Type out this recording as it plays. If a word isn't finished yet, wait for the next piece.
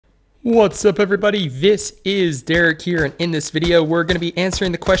What's up, everybody? This is Derek here, and in this video we're going to be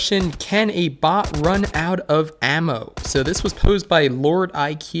answering the question, can a bot run out of ammo? So this was posed by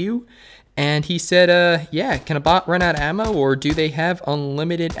DerekG, and he said, yeah, can a bot run out of ammo, or do they have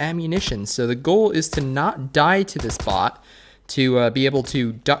unlimited ammunition? So the goal is to not die to this bot, to be able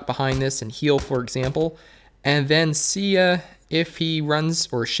to duck behind this and heal, for example, and then see if he runs,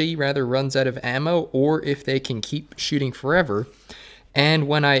 or she rather, runs out of ammo, or if they can keep shooting forever. And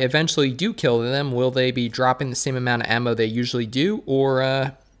when I eventually do kill them, will they be dropping the same amount of ammo they usually do, or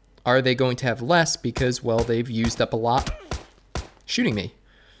are they going to have less because, well, they've used up a lot shooting me?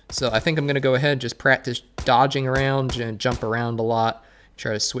 So I think I'm going to go ahead and just practice dodging around and jump around a lot,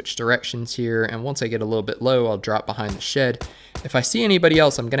 try to switch directions here, and once I get a little bit low, I'll drop behind the shed. If I see anybody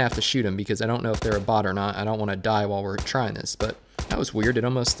else, I'm going to have to shoot them because I don't know if they're a bot or not. I don't want to die while we're trying this, but that was weird. It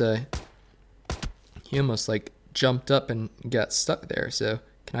almost, he almost like jumped up and got stuck there. So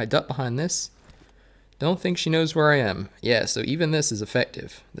can I duck behind this? Don't think she knows where I am. Yeah, so even this is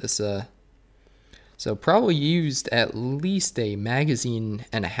effective. This so probably used at least a magazine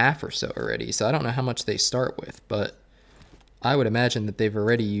and a half or so already. So I don't know how much they start with, but I would imagine that they've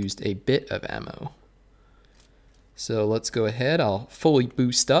already used a bit of ammo. So let's go ahead. I'll fully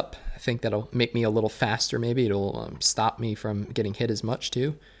boost up. I think that'll make me a little faster. Maybe it'll stop me from getting hit as much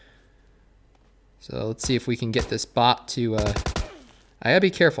too. So let's see if we can get this bot to, I gotta be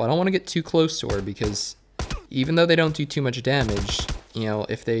careful. I don't want to get too close to her because even though they don't do too much damage, you know,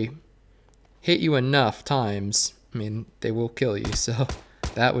 if they hit you enough times, I mean, they will kill you. So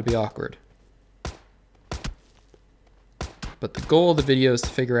that would be awkward. But the goal of the video is to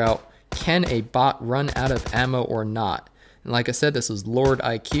figure out, can a bot run out of ammo or not? And like I said, this was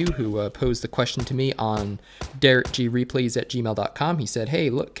DerekG who posed the question to me on DerekGReplays@gmail.com. He said,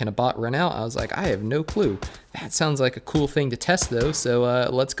 hey, look, can a bot run out? I was like, I have no clue. That sounds like a cool thing to test, though. So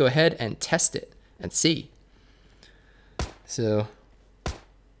let's go ahead and test it and see. So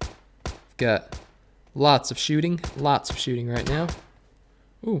we've got lots of shooting right now.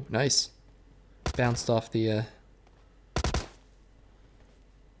 Ooh, nice. Bounced off the...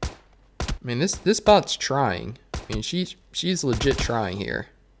 I mean, this bot's trying. I mean, she's legit trying here.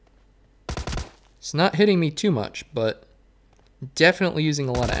 It's not hitting me too much, but definitely using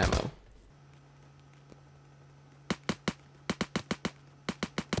a lot of ammo.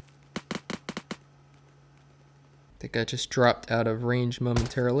 I think I just dropped out of range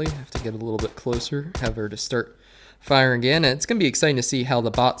momentarily. I have to get a little bit closer, have her to start firing again. And it's going to be exciting to see how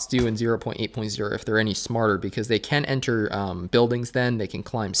the bots do in 0.8.0, if they're any smarter, because they can enter buildings then. They can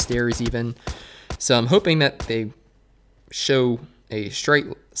climb stairs even. So I'm hoping that they show a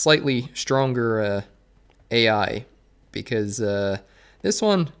slightly stronger AI, because this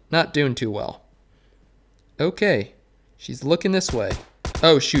one not doing too well. Okay, she's looking this way.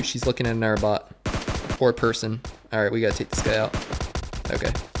 Oh shoot, she's looking at another bot or person. All right, we gotta take this guy out.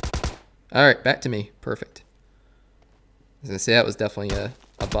 Okay. All right, back to me. Perfect. I was gonna say that was definitely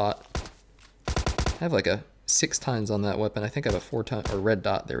a bot. I have like a 6 times on that weapon. I think I have a 4 times or red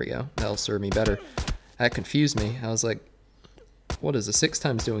dot. There we go. That'll serve me better. That confused me. I was like, what is the 6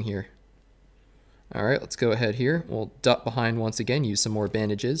 times doing here? All right, let's go ahead here. We'll duck behind once again, use some more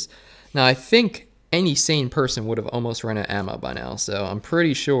bandages. Now, I think any sane person would have almost run out of ammo by now, so I'm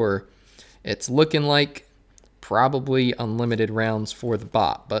pretty sure it's looking like probably unlimited rounds for the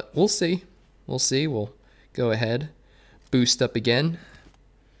bot, but we'll see. We'll see. We'll go ahead, boost up again,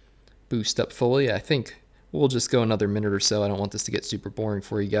 boost up fully. I think we'll just go another minute or so. I don't want this to get super boring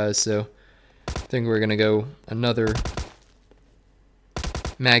for you guys, so I think we're going to go another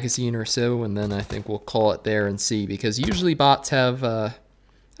magazine or so, and then I think we'll call it there and see, because usually bots have I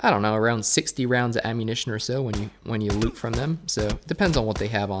don't know, around 60 rounds of ammunition or so when you loot from them. So it depends on what they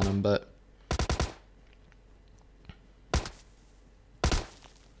have on them, but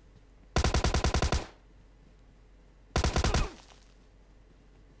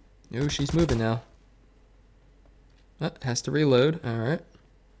oh, she's moving now. Oh, has to reload. All right.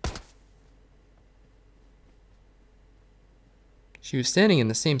 She was standing in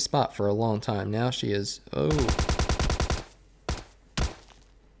the same spot for a long time. Now she is... Oh.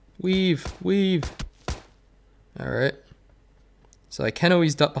 Weave. Weave. Alright. So I can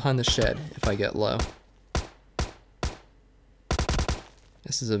always duck behind the shed if I get low.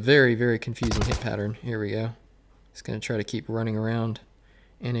 This is a very, very confusing hit pattern. Here we go. Just going to try to keep running around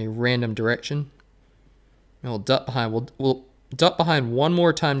in a random direction. And we'll duck behind. We'll duck behind one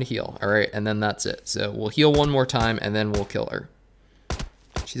more time to heal. Alright, and then that's it. So we'll heal one more time, and then we'll kill her.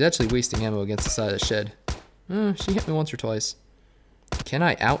 She's actually wasting ammo against the side of the shed. She hit me once or twice. Can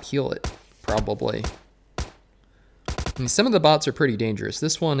I out-heal it? Probably. I mean, some of the bots are pretty dangerous.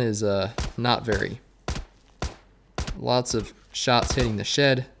 This one is not very. Lots of shots hitting the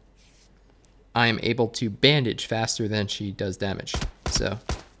shed. I am able to bandage faster than she does damage. So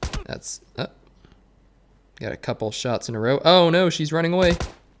that's... got a couple shots in a row. Oh no, she's running away.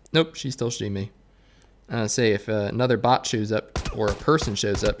 Nope, she's still shooting me. Say if another bot shows up or a person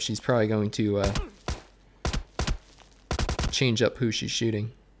shows up, she's probably going to change up who she's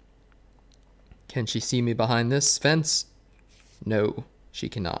shooting. Can she see me behind this fence? No, she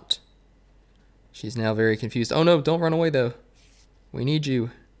cannot. She's now very confused. Oh no, don't run away though. We need you.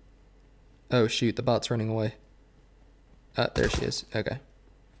 Oh shoot, the bot's running away. There she is. Okay.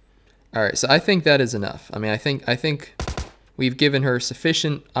 All right, so I think that is enough. I mean, I think we've given her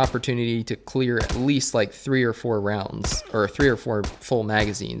sufficient opportunity to clear at least like 3 or 4 rounds, or 3 or 4 full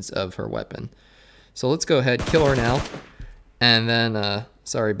magazines of her weapon. So let's go ahead, kill her now, and then,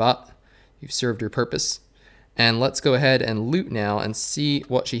 sorry bot, you've served your purpose. And let's go ahead and loot now and see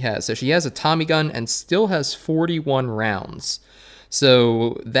what she has. So she has a Tommy gun and still has 41 rounds.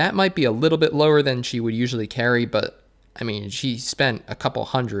 So that might be a little bit lower than she would usually carry, but I mean, she spent a couple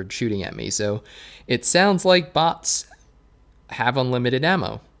hundred shooting at me, so it sounds like bots have unlimited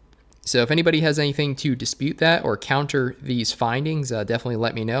ammo. So if anybody has anything to dispute that or counter these findings, definitely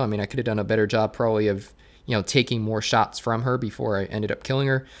let me know. I mean, I could have done a better job probably of, you know, taking more shots from her before I ended up killing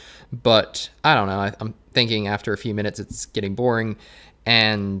her. But I don't know. I'm thinking after a few minutes it's getting boring.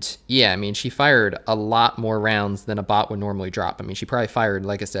 And yeah, I mean, she fired a lot more rounds than a bot would normally drop. I mean, she probably fired,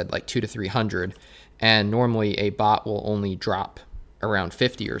 like I said, like 200 to 300. And normally a bot will only drop around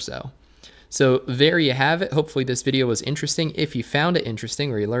 50 or so. So there you have it. Hopefully this video was interesting. If you found it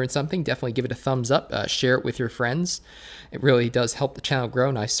interesting or you learned something, definitely give it a thumbs up. Share it with your friends. It really does help the channel grow,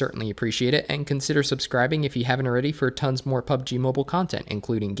 and I certainly appreciate it. And consider subscribing if you haven't already for tons more PUBG Mobile content,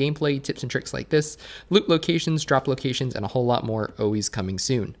 including gameplay, tips and tricks like this, loot locations, drop locations, and a whole lot more always coming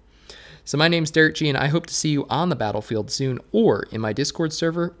soon. So my name's DerekG, and I hope to see you on the battlefield soon or in my Discord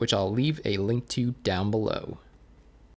server, which I'll leave a link to down below.